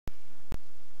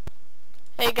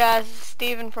Hey guys, it's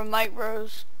Steven from Mike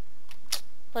Bros.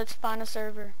 Let's find a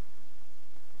server.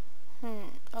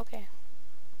 Okay.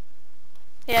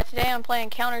 Yeah, today I'm playing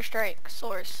Counter-Strike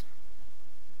Source.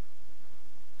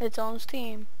 It's on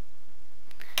Steam.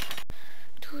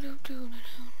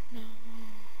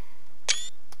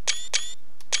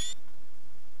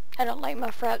 I don't like my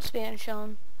fraps being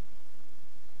shown.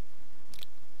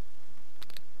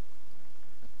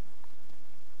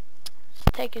 It's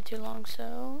taking too long,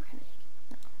 so...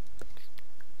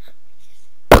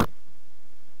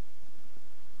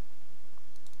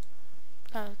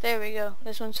 Oh, there we go.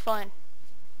 This one's fun.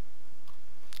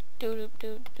 Doop doop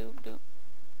doop doop doop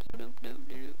doop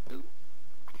doop doop.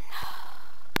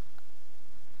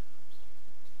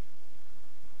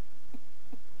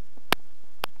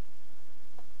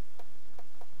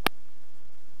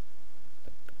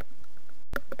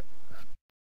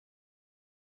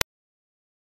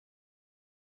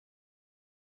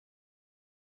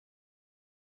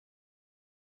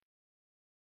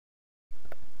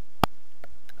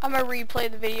 I'm gonna replay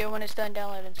the video when it's done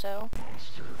downloading, so...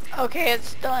 Okay,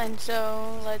 it's done,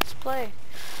 so let's play.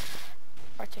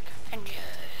 Arctic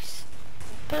Avengers.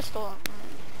 Pistol.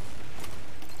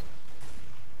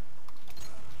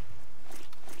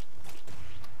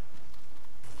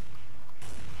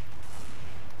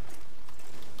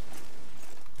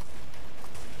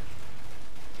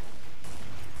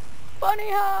 Bunny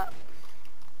hop.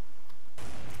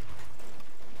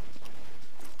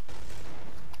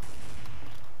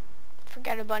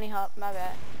 Forgot a bunny hop, my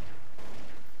bad.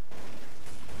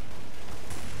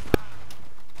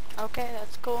 Okay,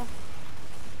 that's cool.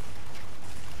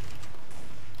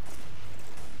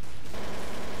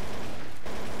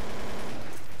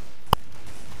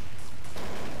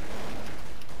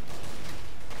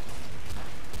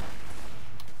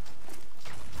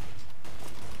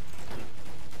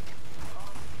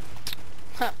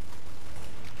 Huh.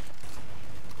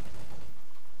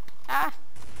 Ah!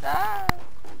 Ah!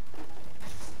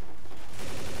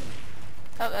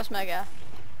 Oh, that's my guy.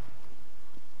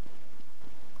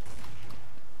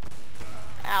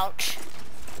 Ouch.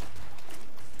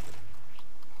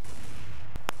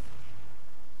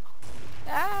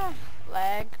 Ah!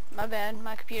 Lag. My bad.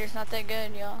 My computer's not that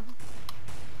good, y'all.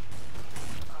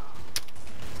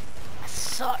 I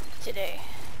suck today.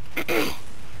 I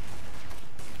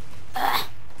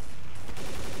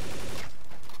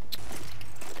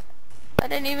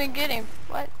didn't even get him.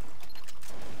 What?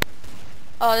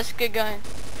 Oh, this is good gun.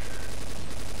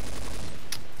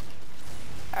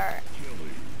 Alright.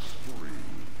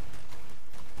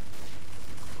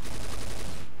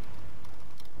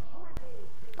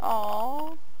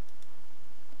 Aww.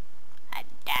 I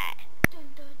died. Dun,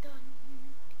 dun, dun.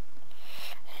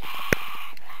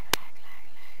 Lag.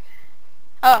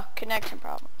 Oh, connection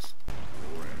problems.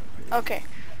 Okay.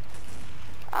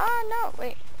 Ah, no,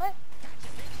 wait, what?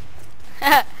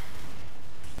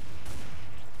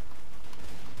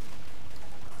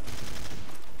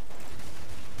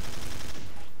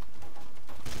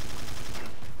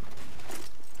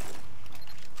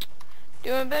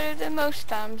 Doing better than most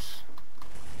times.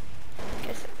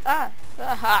 Guess ha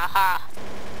ha.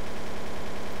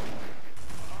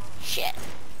 Shit.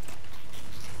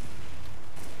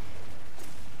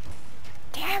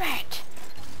 Damn it.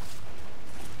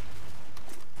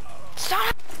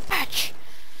 Stop it.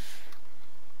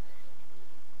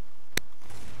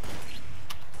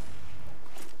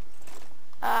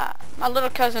 My little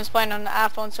cousin's playing on the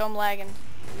iPhone, so I'm lagging.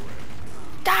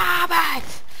 Stop it.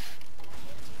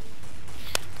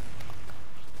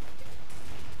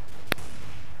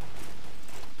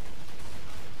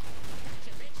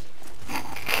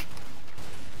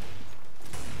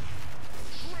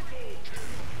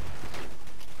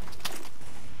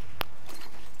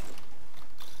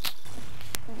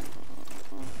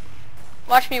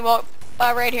 Watch me walk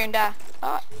by right here and die.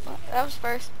 Oh, that was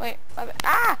first. Wait, my bad.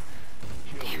 Ah!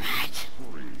 Damn it!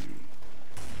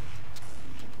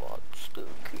 What's the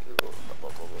kill?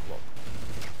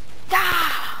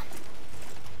 Ah!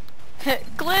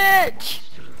 Glitch!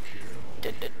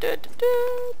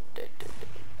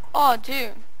 Oh,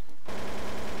 dude.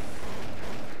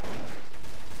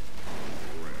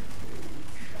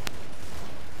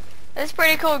 That's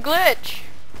pretty cool glitch.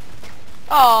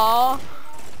 Aww.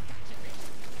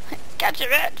 Gotcha,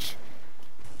 bitch.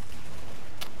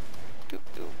 Doop,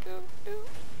 doop, doop, doop.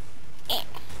 Eh.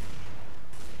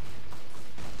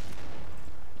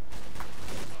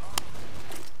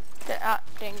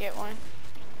 Didn't get one.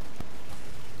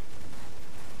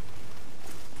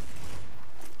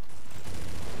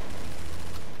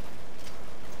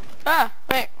 Ah,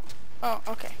 wait. Oh,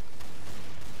 okay.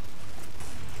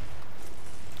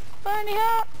 Bunny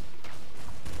hop.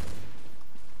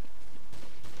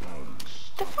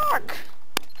 The fuck?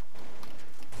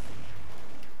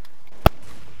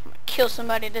 I'm gonna kill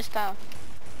somebody this time.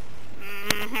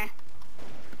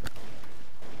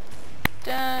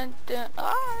 Dun, dun.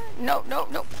 Ah, no, no,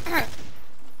 no.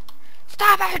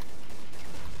 Stop it!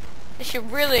 They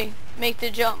should really make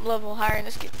the jump level higher in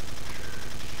this game.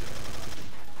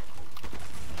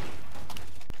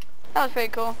 That was pretty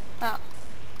cool. Oh.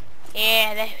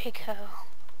 Yeah, there we go.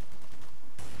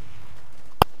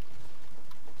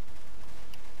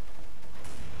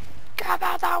 Come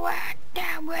out the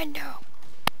damn window.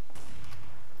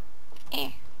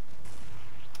 Eh.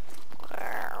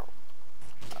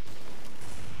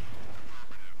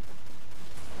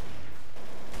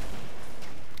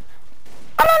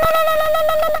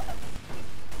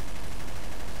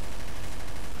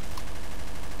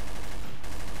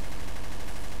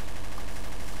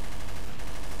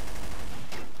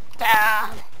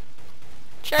 Damn.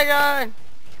 Chicken.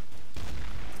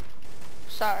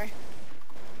 Sorry.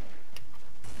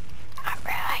 Not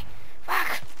really.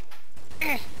 Fuck.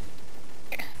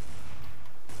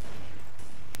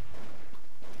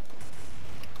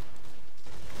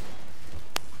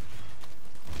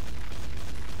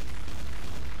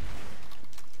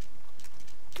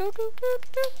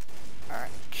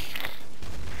 Alright.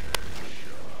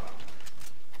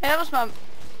 Hey, that was my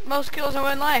most kills in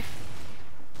one life.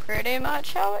 Pretty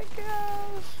much how it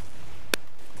goes.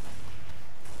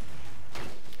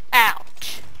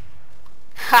 Ouch.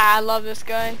 Ha, I love this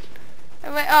gun.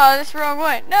 Oh, that's the wrong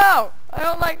one. No! I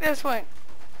don't like this one.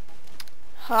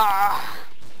 Ha.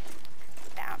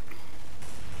 Down.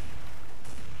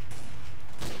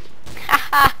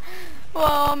 Haha.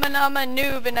 Well, I'm a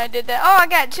noob and I did that. Oh, I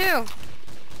got two.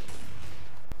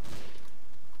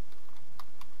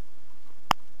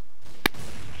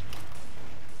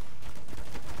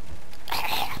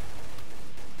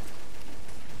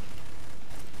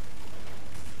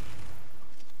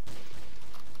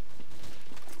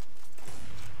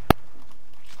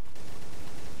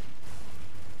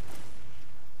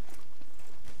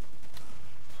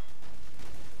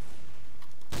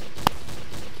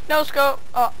 No scope.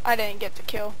 Oh, I didn't get the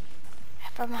kill.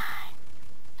 Never mind.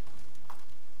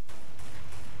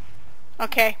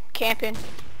 Okay, camping.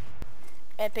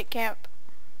 Epic camp.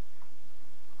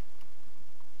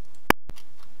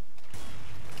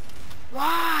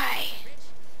 Why?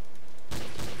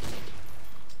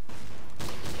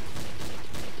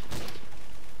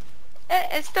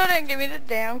 It still didn't give me the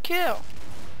damn kill.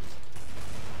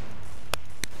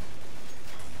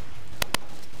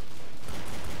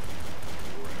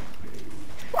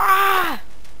 Ah!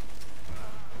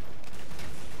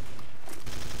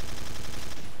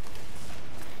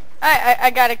 I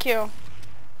got a kill.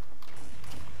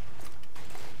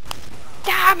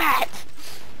 Damn it!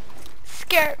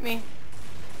 Scared me.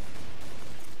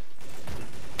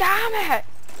 Damn it!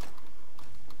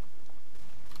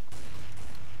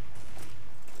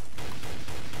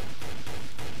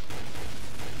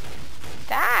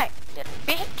 Die, little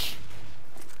bitch.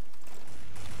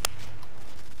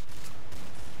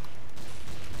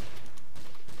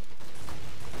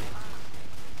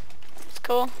 It's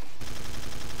cool.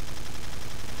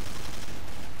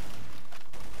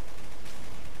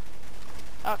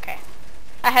 Okay.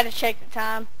 I had to check the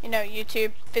time. You know,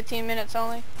 YouTube, 15 minutes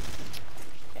only.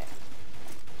 Yeah.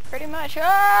 Pretty much.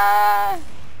 Ah!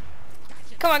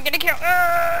 Come on, get a kill.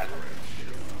 Ah!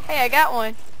 Hey, I got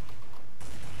one.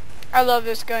 I love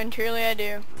this gun, truly I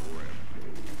do.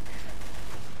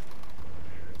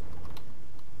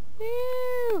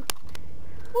 Woo!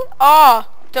 Oh,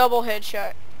 double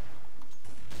headshot.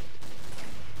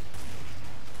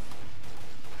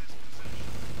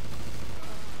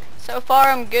 So far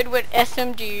I'm good with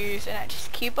SMGs and I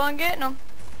just keep on getting them.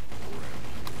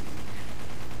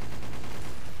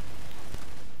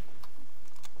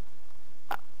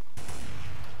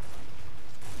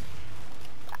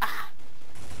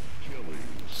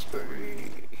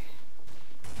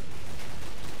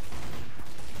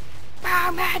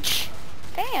 Wow, match!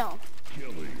 Damn.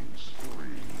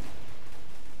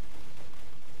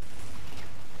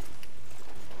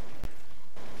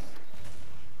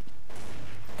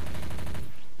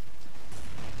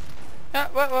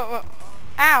 Whoa.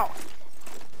 Ow!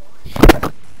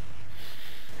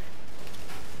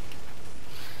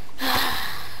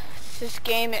 This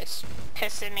game is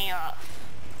pissing me off.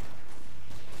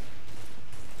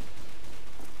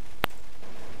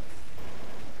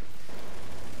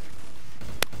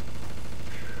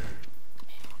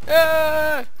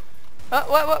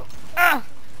 What?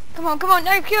 Come on,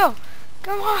 knife kill!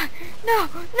 Come on!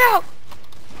 No!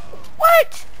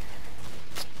 What?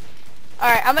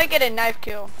 Alright, I'm gonna get a knife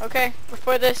kill, okay?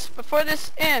 Before this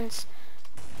ends.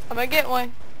 I'm gonna get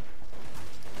one.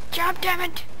 Jump, damn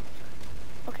it!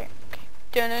 Okay, okay.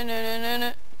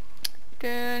 Dun-dun-dun-dun-dun.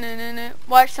 Dun-dun-dun-dun.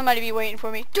 Watch somebody be waiting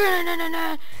for me.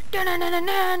 Dun-dun-dun-dun.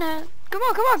 Dun-dun-dun-dun-dun. Come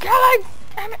on, Kelly!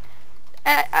 Damn it!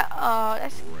 Oh,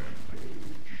 that's...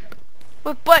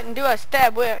 What button do I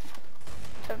stab with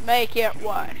to make it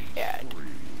one hit?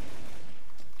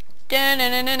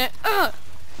 Dun-dun-dun-dun-dun.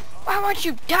 Why won't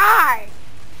you die?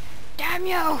 Damn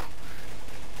you!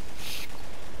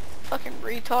 Fucking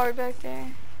retard back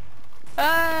there.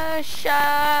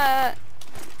 Shot.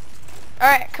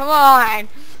 Alright, come on.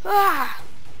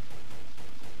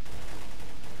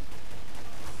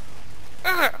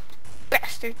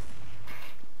 Bastard.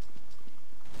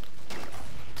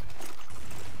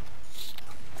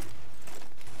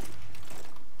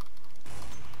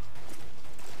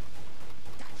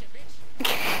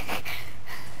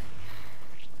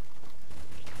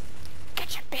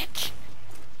 Gotcha, bitch.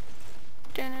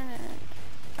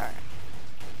 Alright.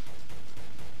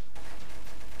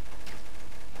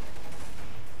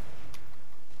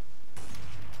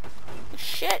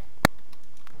 Shit.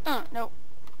 No.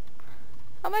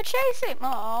 I'm gonna chase him.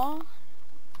 Aww.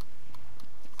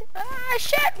 Ah,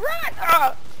 shit, run!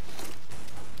 Oh.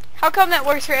 How come that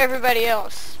works for everybody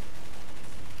else?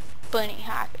 Bunny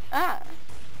hop. Ah.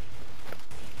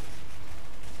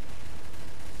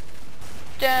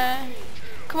 Dun.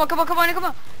 Come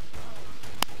on.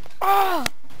 Oh.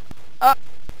 Oh.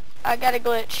 I got a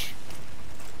glitch.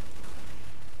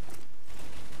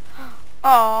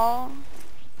 Oh.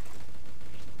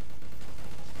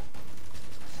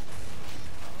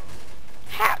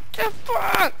 What the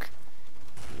fuck?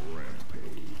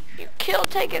 You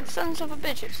kill-taking sons of a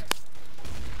bitches.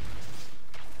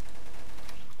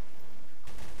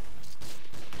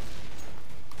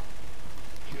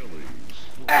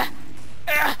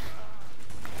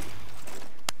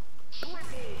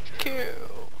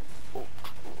 Kill.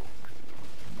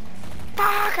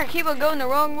 Fuck! I keep on going the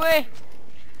wrong way.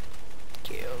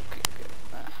 Kill.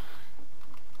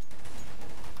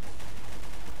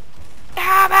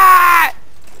 Damn it!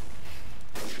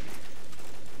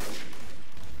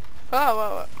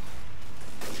 Whoa.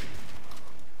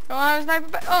 Don't have a sniper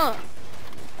back.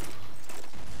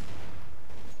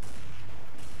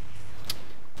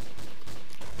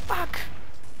 Fuck.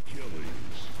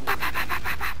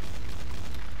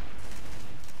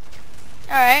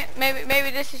 Alright, maybe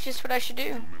this is just what I should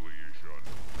do.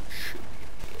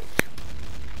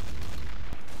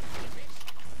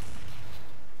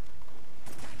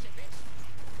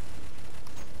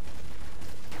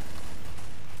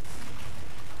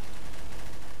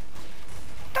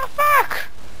 The fuck?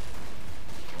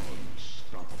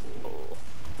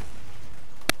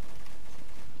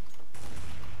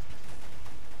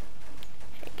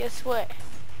 Hey, guess what?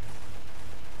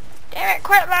 Damn it,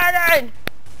 quit lagging!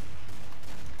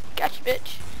 Gotcha,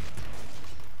 bitch.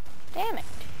 Damn it.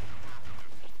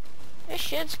 This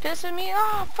shit's pissing me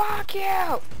off. Fuck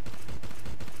you.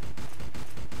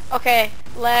 Okay,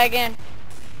 lagging.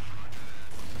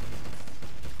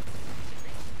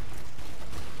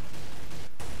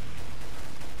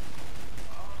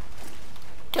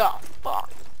 The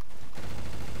fuck.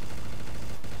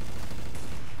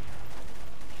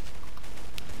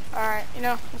 Alright,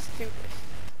 let's do this.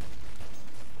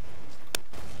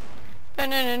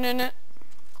 No.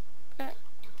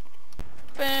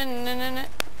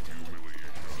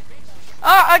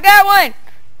 Oh, I got one!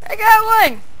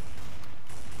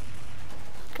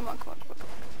 Come on.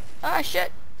 Ah,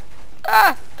 shit.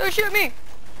 Ah, don't shoot me.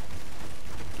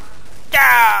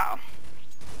 Down.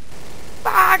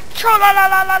 Fuck.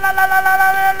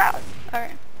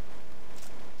 Alright.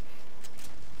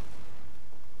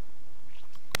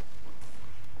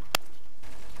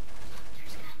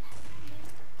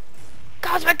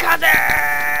 Cosmic Cousin!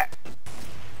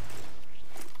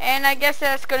 And I guess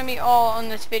that's gonna be all on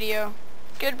this video.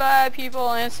 Goodbye,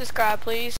 people, and subscribe, please.